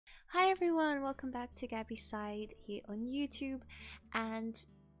Hi everyone, welcome back to Gabby's Side here on YouTube and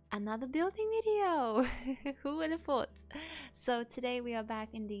another building video. Who would have thought? So today we are back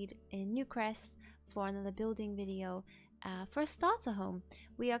indeed in Newcrest for another building video for a starter home.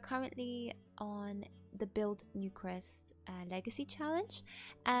 We are currently on the Build Newcrest Legacy Challenge,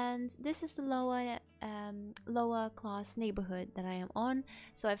 and this is the lower class neighborhood that I am on.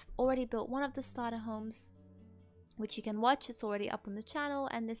 So I've already built one of the starter homes, which you can watch. It's already up on the channel,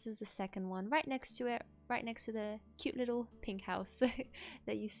 and this is the second one right next to it, right next to the cute little pink house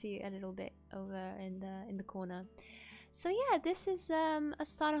that you see a little bit over in the corner. So yeah, this is a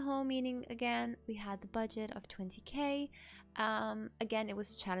starter home, meaning again we had the budget of 20k. Again, it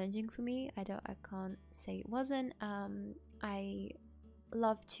was challenging for me. I can't say it wasn't. I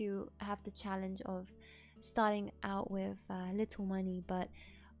love to have the challenge of starting out with little money, but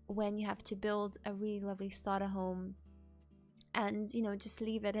when you have to build a really lovely starter home and just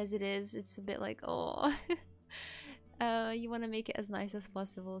leave it as it is, it's a bit like, oh. You want to make it as nice as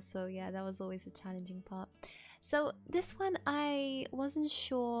possible. So yeah, that was always a challenging part. So this one, I wasn't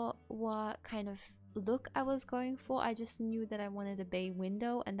sure what kind of look I was going for. I just knew that I wanted a bay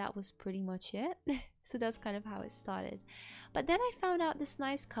window, and that was pretty much it. So that's kind of how it started. But then I found out this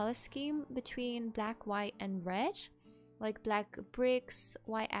nice color scheme between black, white and red, like black bricks,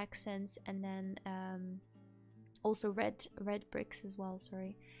 white accents, and then also red bricks as well,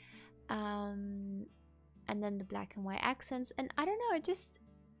 sorry. And then the black and white accents, and I don't know,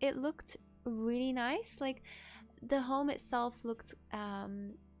 it looked really nice. Like the home itself looked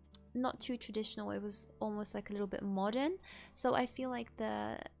not too traditional. It was almost like a little bit modern. So I feel like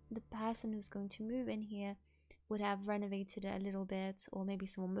the person who's going to move in here would have renovated it a little bit, or maybe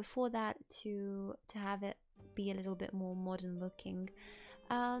someone before that, to have it be a little bit more modern looking.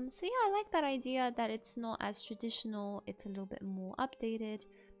 So yeah, I like that idea that it's not as traditional, it's a little bit more updated.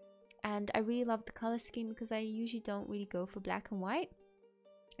 And I really love the color scheme because I usually don't really go for black and white.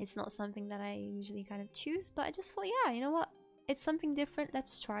 It's not something that I usually kind of choose, but I just thought, yeah, you know what, it's something different,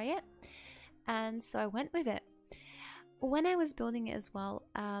 let's try it. And so I went with it. When I was building it as well,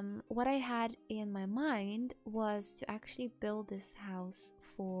 what I had in my mind was to actually build this house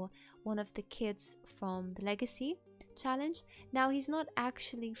for one of the kids from the Legacy Challenge. Now, he's not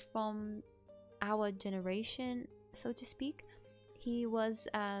actually from our generation, so to speak. He was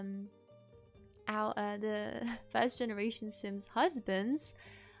the first generation Sims husband's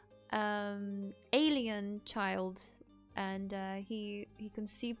alien child, and he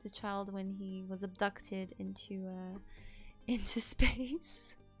conceived the child when he was abducted into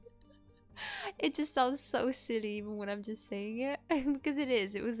space. It just sounds so silly even when I'm just saying it, because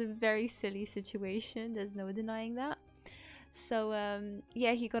it was a very silly situation, there's no denying that. So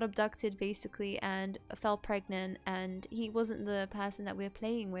yeah, he got abducted basically and fell pregnant, and he wasn't the person that we're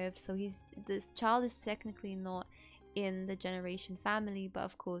playing with, so this child is technically not in the generation family, but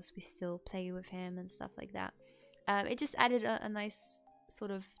of course we still play with him and stuff like that. It just added a nice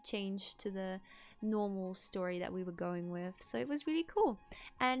sort of change to the normal story that we were going with, so it was really cool.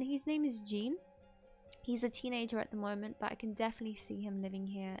 And his name is Gene. He's a teenager at the moment, but I can definitely see him living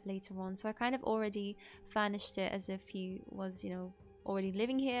here later on. So I kind of already furnished it as if he was, already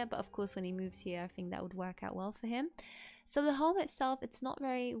living here. But of course, when he moves here, I think that would work out well for him. So the home itself, it's not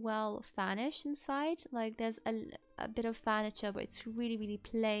very well furnished inside. Like there's a bit of furniture, but it's really, really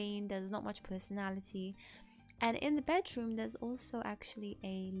plain. There's not much personality. And in the bedroom, there's also actually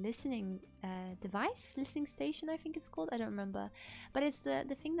a listening device, listening station, I think it's called. I don't remember. But it's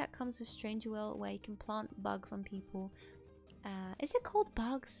the thing that comes with Stranger Will, where you can plant bugs on people. Is it called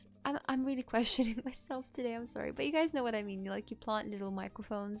bugs? I'm really questioning myself today, I'm sorry. But you guys know what I mean. Like you plant little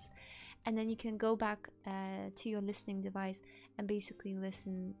microphones, and then you can go back to your listening device and basically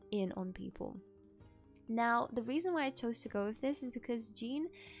listen in on people. Now, the reason why I chose to go with this is because Gene,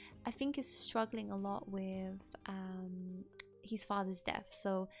 I think, is struggling a lot with his father's death.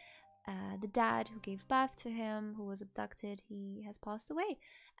 So the dad who gave birth to him, who was abducted, he has passed away.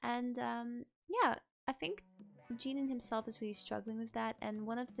 And yeah, I think Gene himself is really struggling with that. And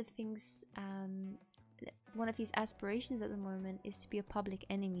one of the things, one of his aspirations at the moment is to be a public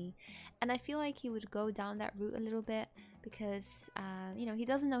enemy. And I feel like he would go down that route a little bit because, he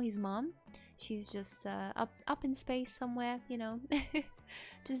doesn't know his mom. She's just up in space somewhere,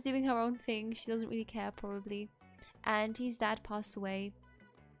 just doing her own thing. She doesn't really care, probably. And his dad passed away.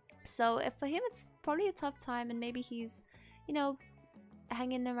 So for him, it's probably a tough time, and maybe he's,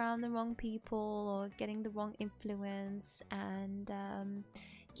 hanging around the wrong people or getting the wrong influence. And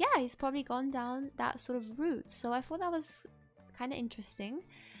yeah, he's probably gone down that sort of route. So I thought that was kind of interesting.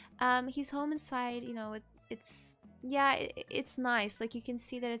 His home inside, it's yeah, it's nice. Like you can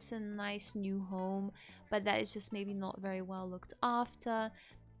see that it's a nice new home, but that is just maybe not very well looked after.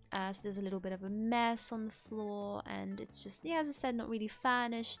 So there's a little bit of a mess on the floor, and it's just, yeah, as I said, not really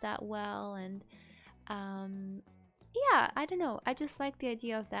furnished that well. And yeah, I don't know, I just like the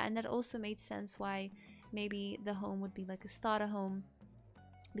idea of that. And that also made sense why maybe the home would be like a starter home,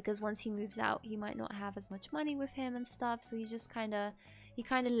 because once he moves out he might not have as much money with him and stuff, so he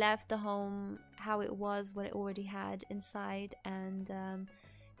kind of left the home how it was, what it already had inside. And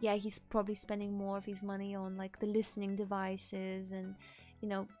yeah, he's probably spending more of his money on like the listening devices and, you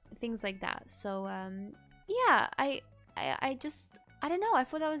know, things like that. So yeah, I just, I don't know, I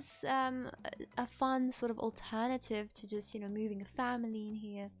thought that was a fun sort of alternative to just, you know, moving a family in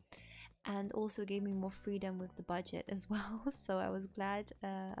here, and also gave me more freedom with the budget as well. So I was glad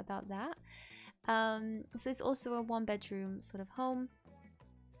about that. So it's also a 1-bedroom sort of home,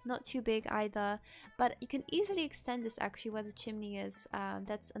 not too big either, but you can easily extend this actually where the chimney is.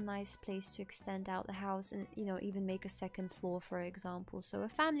 That's a nice place to extend out the house and, you know, even make a second floor, for example. So a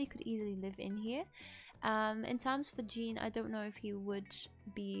family could easily live in here. In terms for Gene, I don't know if he would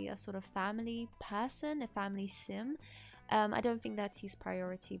be a sort of family person, a family sim. I don't think that's his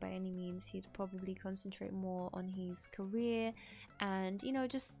priority by any means. He'd probably concentrate more on his career and, you know,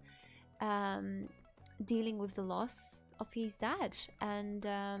 just dealing with the loss of his dad and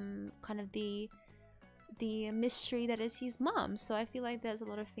kind of the mystery that is his mom. So I feel like there's a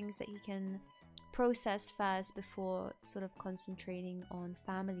lot of things that he can process first before sort of concentrating on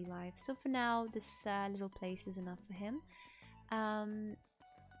family life. So for now, this little place is enough for him.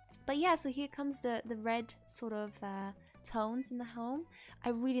 But yeah, so here comes the red sort of tones in the home. I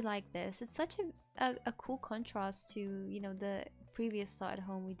really like this. It's such a cool contrast to, you know, the previous starter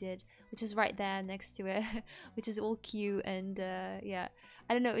home we did, which is right there next to it, which is all cute. And yeah,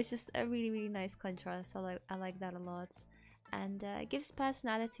 I don't know, it's just a really nice contrast. I like that a lot, and it gives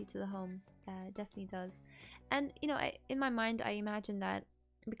personality to the home. It definitely does. And you know, in my mind I imagine that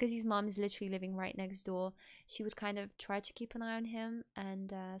because his mom is literally living right next door, she would kind of try to keep an eye on him,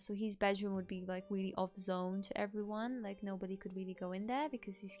 and so his bedroom would be like really off zone to everyone, like nobody could really go in there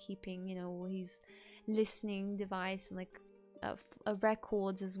because he's keeping, you know, his listening device and like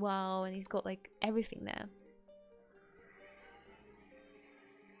records as well, and he's got like everything there.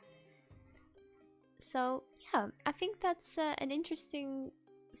 So yeah, I think that's an interesting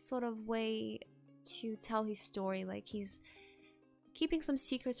sort of way to tell his story. Like he's keeping some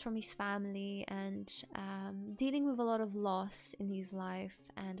secrets from his family and dealing with a lot of loss in his life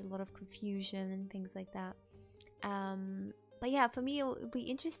and a lot of confusion and things like that. But yeah, for me it would be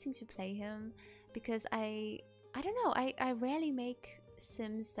interesting to play him because I don't know, I rarely make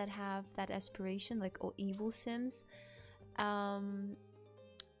sims that have that aspiration, like, or evil sims. And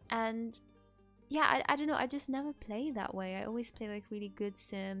yeah, I don't know, I just never play that way. I always play like really good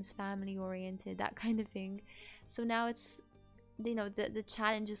sims, family oriented, that kind of thing. So now it's, you know, the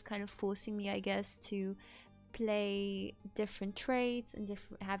challenge is kind of forcing me, I guess, to play different traits and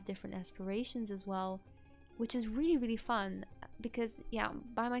have different aspirations as well, which is really fun. Because yeah,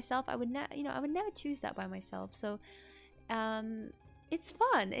 by myself I would never choose that by myself. So it's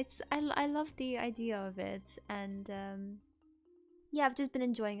fun. I love the idea of it, and yeah, I've just been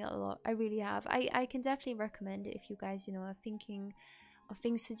enjoying it a lot. I really have. I can definitely recommend it if you guys, you know, are thinking of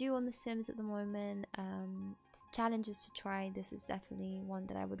things to do on The Sims at the moment, challenges to try. This is definitely one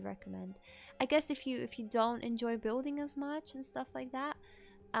that I would recommend. I guess if you don't enjoy building as much and stuff like that,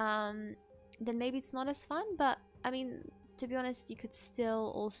 then maybe it's not as fun. But I mean, to be honest, you could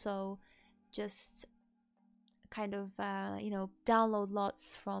still also just kind of you know, download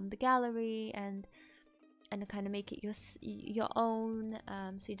lots from the gallery and kind of make it your own,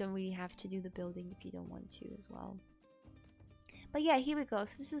 so you don't really have to do the building if you don't want to as well. But yeah, here we go.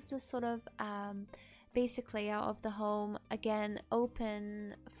 So this is the sort of basic layout of the home. Again,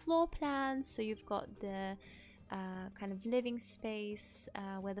 open floor plans, so you've got the kind of living space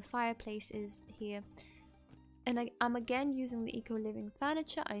where the fireplace is here. And I'm again using the eco-living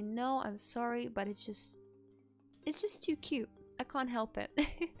furniture. I know, I'm sorry, but it's just too cute. I can't help it.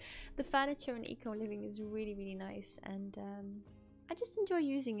 The furniture in eco-living is really nice, and I just enjoy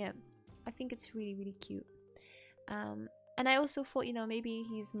using it. I think it's really cute. And I also thought, you know, maybe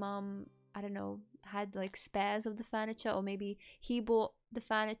his mom, I don't know, had like spares of the furniture, or maybe he bought the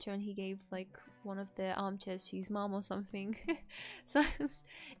furniture and he gave like one of the armchairs to his mom or something. So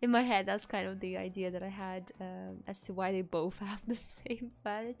in my head, that's kind of the idea that I had as to why they both have the same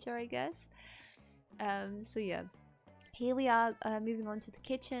furniture, I guess. So yeah, here we are moving on to the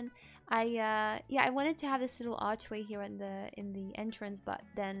kitchen. Yeah, I wanted to have this little archway here in the entrance, but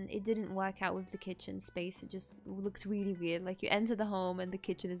then it didn't work out with the kitchen space. It just looked really weird. Like you enter the home and the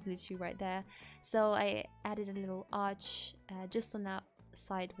kitchen is literally right there. So I added a little arch just on that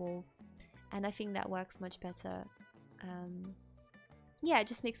side wall, and I think that works much better. Yeah, it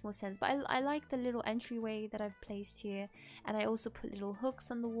just makes more sense. But I like the little entryway that I've placed here, and I also put little hooks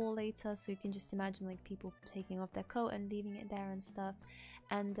on the wall later, so you can just imagine like people taking off their coat and leaving it there and stuff.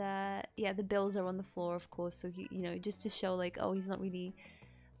 And yeah, the bills are on the floor, of course, so he, you know, just to show like, oh, he's not really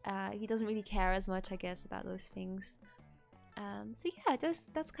he doesn't really care as much, I guess, about those things. So yeah,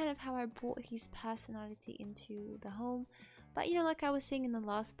 that's kind of how I brought his personality into the home. But you know, like I was saying in the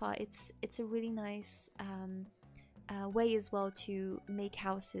last part, it's a really nice way as well to make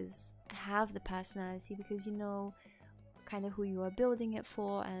houses have the personality, because you know kind of who you are building it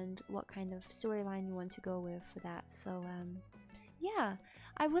for and what kind of storyline you want to go with for that. So yeah,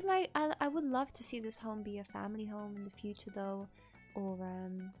 I would love to see this home be a family home in the future though, or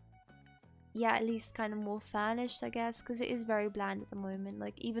yeah, at least kind of more furnished, I guess, because it is very bland at the moment.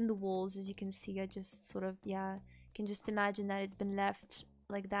 Like even the walls, as you can see, are just sort of, yeah, can just imagine that it's been left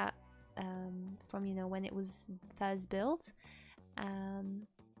like that from, you know, when it was first built.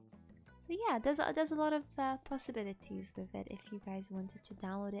 So yeah, there's a lot of possibilities with it if you guys wanted to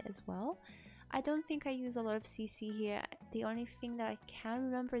download it as well. I don't think I use a lot of CC here. The only thing that I can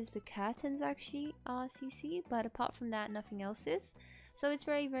remember is the curtains actually are CC, but apart from that, nothing else is. So it's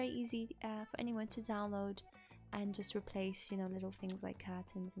very, very easy for anyone to download and just replace, you know, little things like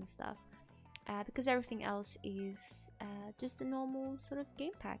curtains and stuff. Because everything else is just the normal sort of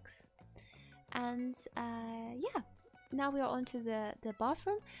game packs. And yeah, now we are onto the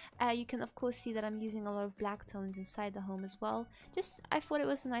bathroom. You can of course see that I'm using a lot of black tones inside the home as well. Just I thought it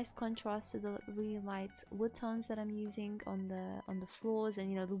was a nice contrast to the really light wood tones that I'm using on the floors, and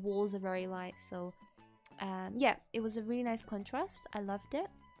you know the walls are very light. So yeah, it was a really nice contrast. I loved it.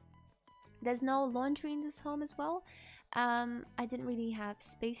 There's no laundry in this home as well. I didn't really have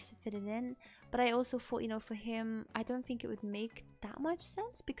space to fit it in, but I also thought, you know, for him, I don't think it would make that much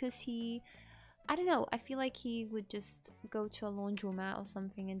sense because he, I don't know, I feel like he would just go to a laundromat or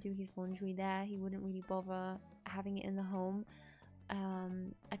something and do his laundry there. He wouldn't really bother having it in the home.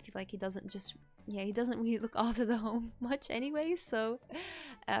 I feel like he doesn't just, yeah, he doesn't really look after the home much anyway, so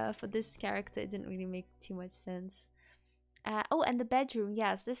for this character it didn't really make too much sense. Oh, and the bedroom,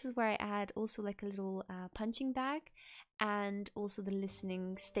 yes, this is where I add also like a little punching bag and also the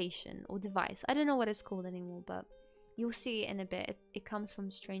listening station or device. I don't know what it's called anymore, but you'll see it in a bit. It comes from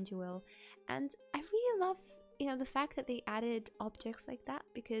Stranger Will, and I really love, you know, the fact that they added objects like that,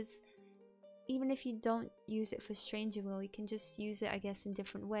 because even if you don't use it for Stranger Will, you can just use it, I guess, in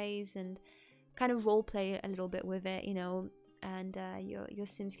different ways and kind of role play a little bit with it, you know, and your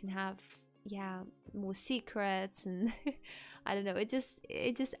Sims can have, yeah, more secrets, and I don't know, it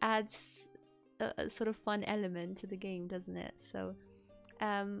just adds a sort of fun element to the game, doesn't it? So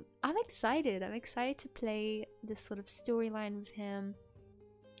I'm excited to play this sort of storyline with him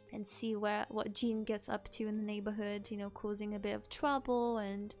and see what Jean gets up to in the neighborhood, you know, causing a bit of trouble.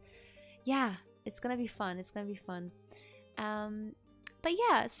 And yeah, it's gonna be fun. But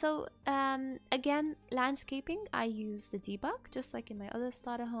yeah, so again, landscaping, I use the debug just like in my other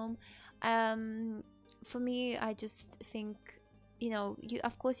starter home. For me, I just think, you know,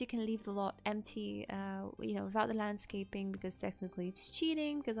 of course you can leave the lot empty, you know, without the landscaping, because technically it's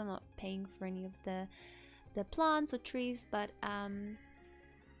cheating because I'm not paying for any of the plants or trees. But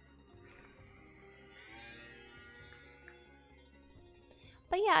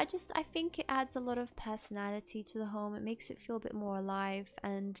yeah, I think it adds a lot of personality to the home. It makes it feel a bit more alive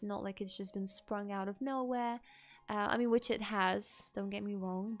and not like it's just been sprung out of nowhere. I mean, which it has, don't get me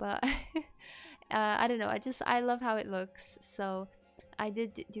wrong, but I don't know, I love how it looks. So I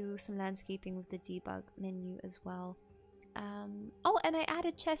did do some landscaping with the debug menu as well. Oh, and I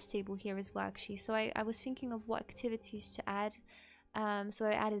added chess table here as well, actually. So I was thinking of what activities to add. So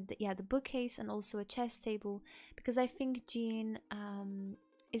I added the bookcase and also a chess table, because I think Jean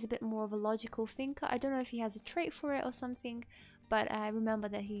is a bit more of a logical thinker. I don't know if he has a trait for it or something, but I remember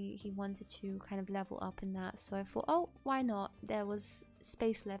that he wanted to kind of level up in that. So I thought, oh, why not? There was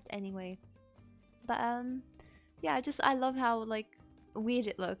space left anyway. But yeah, I love how like weird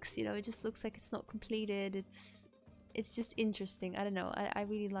it looks, you know, it just looks like it's not completed. It's just interesting. I don't know, I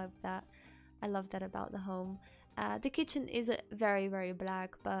really love that. I love that about the home. The kitchen is very, very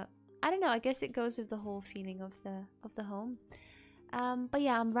black, but I don't know, I guess it goes with the whole feeling of the home. But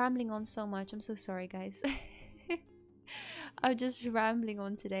yeah, I'm rambling on so much. I'm so sorry, guys. I'm just rambling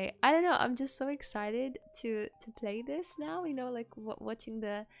on today. I don't know, I'm just so excited to play this now, you know, like watching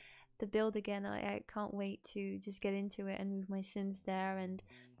the the build again. I can't wait to just get into it and move my Sims there. And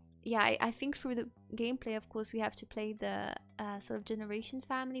yeah, I think through the gameplay, of course, we have to play the sort of generation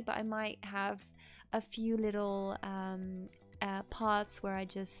family, but I might have a few little parts where I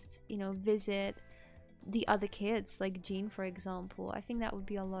just, you know, visit the other kids, like Jean, for example. I think that would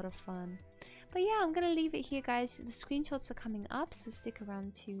be a lot of fun. But yeah, I'm gonna leave it here, guys. The screenshots are coming up, so stick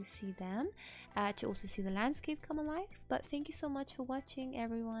around to see them, to also see the landscape come alive. But thank you so much for watching,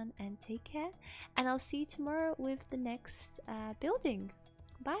 everyone, and take care. And I'll see you tomorrow with the next building.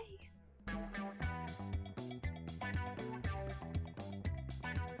 Bye.